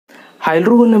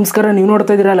ಎಲ್ರಿಗೂ ನಮಸ್ಕಾರ. ನೀವು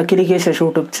ನೋಡ್ತಾ ಇದ್ದೀರಾ ಲಕ್ಕೇಶ್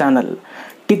YouTube channel.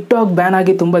 Tick talk ban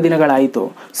ಆಗಿ ತುಂಬ ದಿನಗಳಾಯಿತು.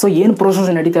 ಸೊ ಏನು ಪ್ರೋಸೆಸ್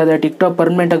ನಡೀತಾ ಇದೆ? ಟಿಕ್ ಟಾಕ್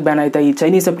ಪರ್ಮನೆಂಟಾಗಿ ಬ್ಯಾನ್ ಆಯಿತಾ? ಈ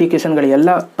ಚೈನೀಸ್ ಅಪ್ಲಿಕೇಶನ್ಗಳು ಎಲ್ಲ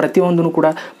ಪ್ರತಿಯೊಂದೂ ಕೂಡ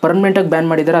ಪರ್ಮನೆಂಟಾಗಿ ಬ್ಯಾನ್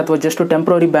ಮಾಡಿದ್ದಾರೆ ಅಥವಾ ಜಸ್ಟ್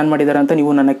ಟೆಂಪ್ರರಿ ಬ್ಯಾನ್ ಮಾಡಿದ್ದಾರೆ ಅಂತ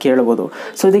ನೀವು ನನ್ನ ಕೇಳ್ಬೋದು.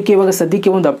 ಸೊ ಇದಕ್ಕೆ ಇವಾಗ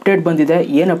ಸದ್ಯಕ್ಕೆ ಒಂದು ಅಪ್ಡೇಟ್ ಬಂದಿದೆ.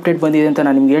 ಏನು ಅಪ್ಡೇಟ್ ಬಂದಿದೆ ಅಂತ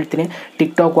ನಾನು ನಿಮ್ಗೆ ಹೇಳ್ತೀನಿ.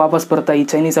 ಟಿಕ್ ಟಾಕ್ ವಾಪಸ್ ಬರುತ್ತಾ, ಈ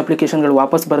ಚೈನೀಸ್ ಅಪ್ಲಿಕೇಶನ್ಗಳು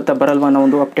ವಾಪಸ್ ಬರಲ್ವಾ ಅನ್ನೋ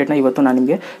ಒಂದು ಅಪ್ಡೇಟ್ನ ಇವತ್ತು ನಾನು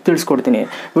ನಿಮಗೆ ತಿಳಿಸ್ಕೊಡ್ತೀನಿ.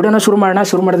 ವಿಡಿಯೋನ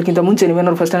ಶುರು ಮಾಡೋದಕ್ಕಿಂತ ಮುಂಚೆ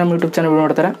ನೀವೇನಾದ್ರು ಫಸ್ಟ್ ನಮ್ಮ ಯೂಟ್ಯೂಬ್ ಚಾನಲ್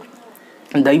ನೋಡ್ತಾರೆ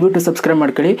ದಯವಿಟ್ಟು ಸಬ್ಸ್ಕ್ರೈಬ್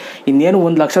ಮಾಡ್ಕೊಳ್ಳಿ. ಇನ್ನೇನು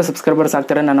 1,00,000 ಸಬ್ಸ್ಕ್ರೈಬರ್ಸ್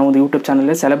ಆಗ್ತಾರೆ ನನ್ನ ಒಂದು ಯೂಟ್ಯೂಬ್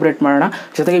ಚಾನಲಲ್ಲಿ ಸೆಲೆಬ್ರೇಟ್ ಮಾಡೋಣ.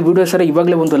 ಜೊತೆಗೆ ವೀಡಿಯೋಸರ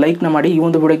ಇವಾಗಲೇ ಒಂದು ಲೈಕ್ನ ಮಾಡಿ. ಈ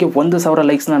ಒಂದು ವಿಡಿಯೋಗೆ 1,000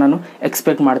 ಲೈಕ್ಸ್ನ ನಾನು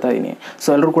ಎಕ್ಸ್ಪೆಕ್ಟ್ ಮಾಡ್ತಾ ಇದ್ದೀನಿ. ಸೊ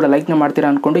ಎಲ್ಲರೂ ಕೂಡ ಲೈಕ್ನ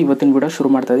ಮಾಡ್ತೀರಾ ಅಂದ್ಕೊಂಡು ಇವತ್ತಿನ ವಿಡಿಯೋ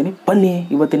ಶುರು ಮಾಡ್ತಾ ಇದ್ದೀನಿ. ಬನ್ನಿ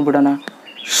ಇವತ್ತಿನ ವಿಡಿಯೋನ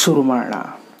ಶುರು ಮಾಡೋಣ.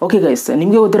 ಓಕೆ ಗೈಸ್,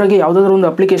 ನಿಮಗೆ ಗೊತ್ತಿರೋಗೆ ಯಾವುದಾದ್ರೂ ಒಂದು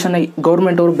ಅಪ್ಲಿಕೇಶನ್ನ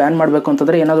ಗೌರ್ಮೆಂಟ್ ಅವರು ಬ್ಯಾನ್ ಮಾಡಬೇಕು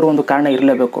ಅಂತಂದರೆ ಏನಾದರೂ ಒಂದು ಕಾರಣ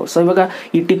ಇರಲೇಬೇಕು. ಸೊ ಇವಾಗ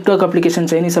ಈ ಟಿಕ್ ಟಾಕ್ ಅಪ್ಲಿಕೇಶನ್,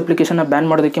 ಚೈನೀಸ್ ಅಪ್ಲಿಕೇಶನ್ನ ಬ್ಯಾನ್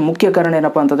ಮಾಡೋದಕ್ಕೆ ಮುಖ್ಯ ಕಾರಣ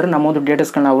ಏನಪ್ಪ ಅಂತಂದರೆ ನಮ್ಮೊಂದು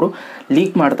ಡೇಟಾಸ್ಗಳನ್ನ ಅವರು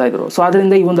ಲೀಕ್ ಮಾಡ್ತಾಯಿದ್ರು. ಸೊ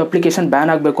ಅದರಿಂದ ಈ ಒಂದು ಅಪ್ಲಿಕೇಶನ್ ಬ್ಯಾನ್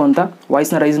ಆಗಬೇಕು ಅಂತ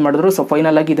ವಾಯ್ಸ್ನ ರೈಸ್ ಮಾಡಿದ್ರು. ಸೊ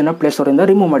ಫೈನಲ್ ಆಗಿ ಇದನ್ನು ಪ್ಲೇಸ್ಟೋರಿಂದ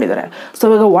ರಿಮೂವ್ ಮಾಡಿದ್ದಾರೆ. ಸೊ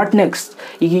ಇವಾಗ ವಾಟ್ ನೆಕ್ಸ್ಟ್?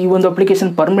 ಈಗ ಈ ಒಂದು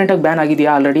ಅಪ್ಲಿಕೇಶನ್ ಪರ್ಮನೆಂಟಾಗಿ ಬ್ಯಾನ್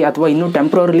ಆಗಿದೆಯಾ ಆಲ್ರೆಡಿ, ಅಥವಾ ಇನ್ನೂ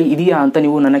ಟೆಂಪ್ರರಿ ಇದೆಯಾ ಅಂತ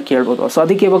ನೀವು ನನಗೆ ಕೇಳ್ಬೋದು. ಸೊ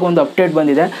ಅದಕ್ಕೆ ಇವಾಗ ಒಂದು ಅಪ್ಡೇಟ್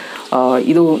ಬಂದಿದೆ.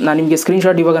 ಇದು ನಾನು ನಿಮಗೆ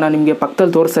ಸ್ಕ್ರೀನ್ಶಾಟ್ ಇವಾಗ ನಾನು ನಿಮಗೆ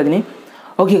ಪಕ್ಕದಲ್ಲಿ ತೋರಿಸ್ತಾ ಇದ್ದೀನಿ.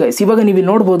 ಓಕೆ ಗೈಸ್, ಇವಾಗ ನೀವು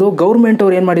ನೋಡ್ಬೋದು ಗೌರ್ಮೆಂಟ್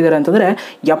ಅವ್ರು ಏನು ಮಾಡಿದ್ದಾರೆ ಅಂತಂದರೆ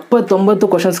 79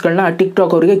 ಕ್ವಶನ್ಸ್ಗಳನ್ನ ಟಿಕ್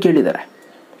ಟಾಕ್ ಅವರಿಗೆ ಕೇಳಿದ್ದಾರೆ.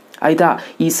 ಆಯಿತಾ?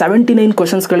 ಈ 79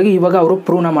 ಕ್ವಶನ್ಸ್ಗಳಿಗೆ ಇವಾಗ ಅವರು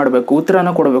ಪ್ರೂವ್ನ ಮಾಡಬೇಕು, ಉತ್ತರನ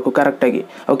ಕೊಡಬೇಕು ಕರೆಕ್ಟಾಗಿ.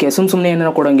 ಓಕೆ, ಸುಮ್ಮನೆ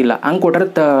ಏನೇನೋ ಕೊಡೋಂಗಿಲ್ಲ. ಹಂಗೆ ಕೊಟ್ಟರೆ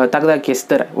ತೆಗೆದಾಕಿ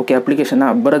ಎಸ್ತಾರೆ. ಓಕೆ, ಅಪ್ಲಿಕೇಶನ್ನ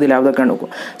ಬರೋದಿಲ್ಲ ಯಾವುದೇ ಕಾರಣಕ್ಕೂ.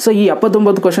 ಸೊ ಈ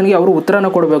 79 ಕ್ವಶನ್ಗೆ ಅವರು ಉತ್ತರನ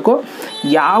ಕೊಡಬೇಕು.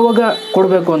 ಯಾವಾಗ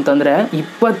ಕೊಡಬೇಕು ಅಂತಂದರೆ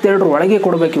 22 ಒಳಗೆ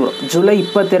ಕೊಡಬೇಕು. ಇವರು ಜುಲೈ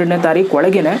 22ನೇ ತಾರೀಕು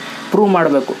ಒಳಗೇ ಪ್ರೂವ್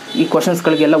ಮಾಡಬೇಕು. ಈ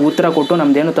ಕ್ವಶನ್ಸ್ಗಳಿಗೆಲ್ಲ ಉತ್ತರ ಕೊಟ್ಟು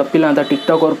ನಮ್ದೇನು ತಪ್ಪಿಲ್ಲ ಅಂತ ಟಿಕ್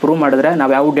ಟಾಕ್ ಅವ್ರು ಪ್ರೂವ್ ಮಾಡಿದ್ರೆ,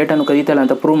 ನಾವು ಯಾವ ಡೇಟನ್ನು ಕದೀತಲ್ಲ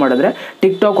ಅಂತ ಪ್ರೂವ್ ಮಾಡಿದ್ರೆ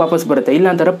ಟಿಕ್ ಟಾಕ್ ವಾಪಸ್ ಬರುತ್ತೆ. ಇಲ್ಲ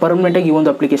ಅಂತಾರೆ ಪರ್ಮನೆಂಟಾಗಿ ಈ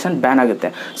ಒಂದು ಅಪ್ಲಿಕೇಶನ್ ಬ್ಯಾನ್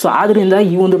ಆಗುತ್ತೆ. ಸೊ ಆದ್ದರಿಂದ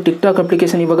ಈ ಒಂದು ಟಿಕ್ ಟಾಕ್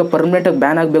ಅಪ್ಲಿಕೇಶನ್ ಇವಾಗ ಪರ್ಮನೆಂಟಾಗಿ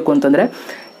ಬ್ಯಾನ್ ಆಗಬೇಕು ಅಂತಂದರೆ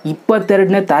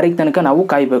 22ನೇ ತಾರೀಕು ತನಕ ನಾವು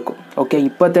ಕಾಯಬೇಕು. ಓಕೆ,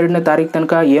 22ನೇ ತಾರೀಕು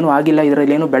ತನಕ ಏನೂ ಆಗಿಲ್ಲ,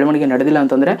 ಇದರಲ್ಲಿ ಏನೂ ಬೆಳವಣಿಗೆ ನಡೆದಿಲ್ಲ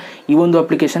ಅಂತಂದರೆ ಈ ಒಂದು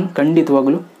ಅಪ್ಲಿಕೇಶನ್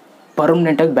ಖಂಡಿತವಾಗ್ಲೂ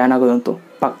ಪರ್ಮನೆಂಟಾಗಿ ಬ್ಯಾನ್ ಆಗೋದಂತೂ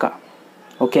ಪಕ್ಕ.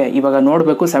 ಓಕೆ, ಇವಾಗ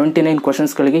ನೋಡಬೇಕು 79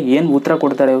 ಕ್ವಶನ್ಸ್ಗಳಿಗೆ ಏನು ಉತ್ತರ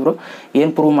ಕೊಡ್ತಾರೆ ಇವರು,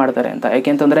 ಏನು ಪ್ರೂವ್ ಮಾಡ್ತಾರೆ ಅಂತ.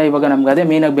 ಯಾಕೆಂತಂದರೆ ಇವಾಗ ನಮ್ಗೆ ಅದೇ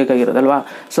ಮೇಯ್ನಾಗಿ ಬೇಕಾಗಿರೋದಲ್ವಾ.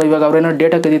 ಸೊ ಇವಾಗ ಅವರೇನೋ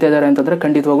ಡೇಟಾ ಕದೀತಾ ಇದ್ದಾರೆ ಅಂತಂದರೆ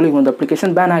ಖಂಡಿತವಾಗ್ಲೂ ಈ ಒಂದು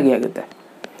ಅಪ್ಲಿಕೇಶನ್ ಬ್ಯಾನ್ ಆಗುತ್ತೆ.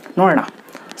 ನೋಡೋಣ.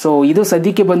 ಸೊ ಇದು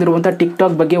ಸದ್ಯಕ್ಕೆ ಬಂದಿರುವಂಥ ಟಿಕ್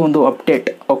ಟಾಕ್ ಬಗ್ಗೆ ಒಂದು ಅಪ್ಡೇಟ್.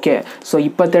 ಓಕೆ, ಸೊ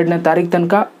 22ನೇ ತಾರೀಕು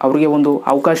ತನಕ ಅವ್ರಿಗೆ ಒಂದು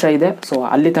ಅವಕಾಶ ಇದೆ. ಸೊ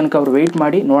ಅಲ್ಲಿ ತನಕ ಅವ್ರು ವೆಯ್ಟ್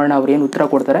ಮಾಡಿ ನೋಡೋಣ ಅವ್ರು ಏನು ಉತ್ತರ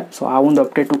ಕೊಡ್ತಾರೆ. ಸೊ ಆ ಒಂದು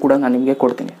ಅಪ್ಡೇಟು ಕೂಡ ನಾನು ನಿಮಗೆ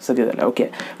ಕೊಡ್ತೀನಿ ಸದ್ಯದಲ್ಲೇ. ಓಕೆ,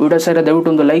 ವಿಡಿಯೋ ಸರಿ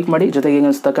ದಯವಿಟ್ಟು ಒಂದು ಲೈಕ್ ಮಾಡಿ, ಜೊತೆಗೆ ಏನು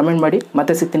ಅನಿಸ್ತಾ ಕಮೆಂಟ್ ಮಾಡಿ.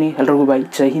 ಮತ್ತೆ ಸಿಗ್ತೀನಿ. ಎಲ್ರಿಗೂ ಬಾಯ್,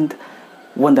 ಜೈ ಹಿಂದ್,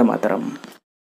 ವಂದೇ ಮಾತರಂ.